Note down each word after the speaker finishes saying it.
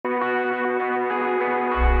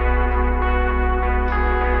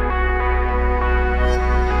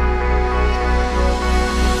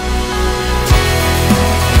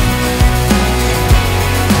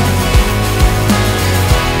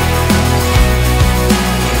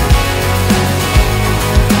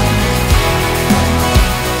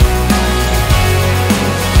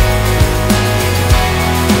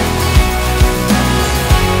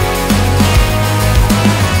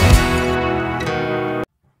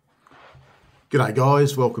G'day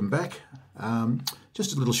guys, welcome back.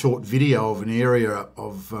 Just a little short video of an area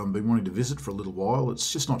I've been wanting to visit for a little while. It's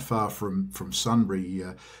just not far from Sunbury,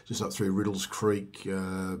 just up through Riddles Creek,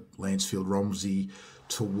 Lancefield, Romsey,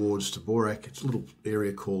 towards Taborak. It's a little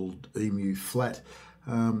area called Emu Flat.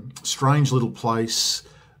 Strange little place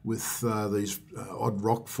with these odd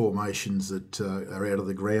rock formations that are out of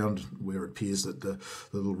the ground, where it appears that the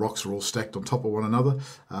little rocks are all stacked on top of one another.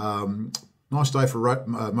 Nice day for a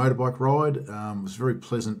motorbike ride. It was a very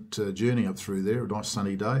pleasant journey up through there, a nice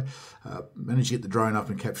sunny day. Managed to get the drone up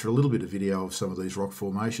and capture a little bit of video of some of these rock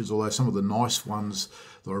formations, although some of the nice ones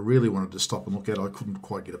that I really wanted to stop and look at, I couldn't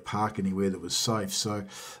quite get a park anywhere that was safe. So,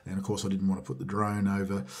 and of course I didn't want to put the drone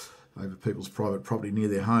over people's private property near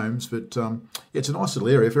their homes. But yeah, it's a nice little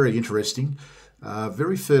area, very interesting.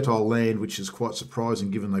 Very fertile land, which is quite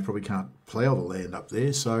surprising given they probably can't plough the land up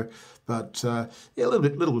there. So, but yeah, a little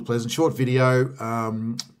bit pleasant. Short video,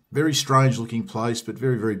 very strange looking place, but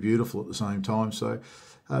very, very beautiful at the same time. So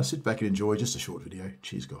sit back and enjoy just a short video.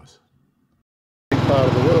 Cheers, guys. Part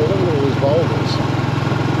of the world, look at all these boulders.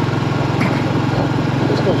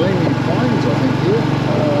 It's called Emu Plains, I think, here.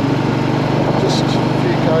 Just a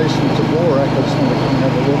few k's from Taborak. I just want to come and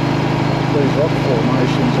have a look at these rock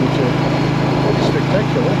formations, which are pretty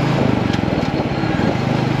spectacular.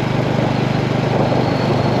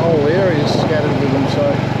 Whole areas scattered with them, so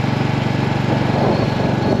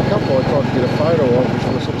a couple I tried to get a photo of, which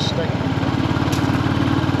were sort of stacked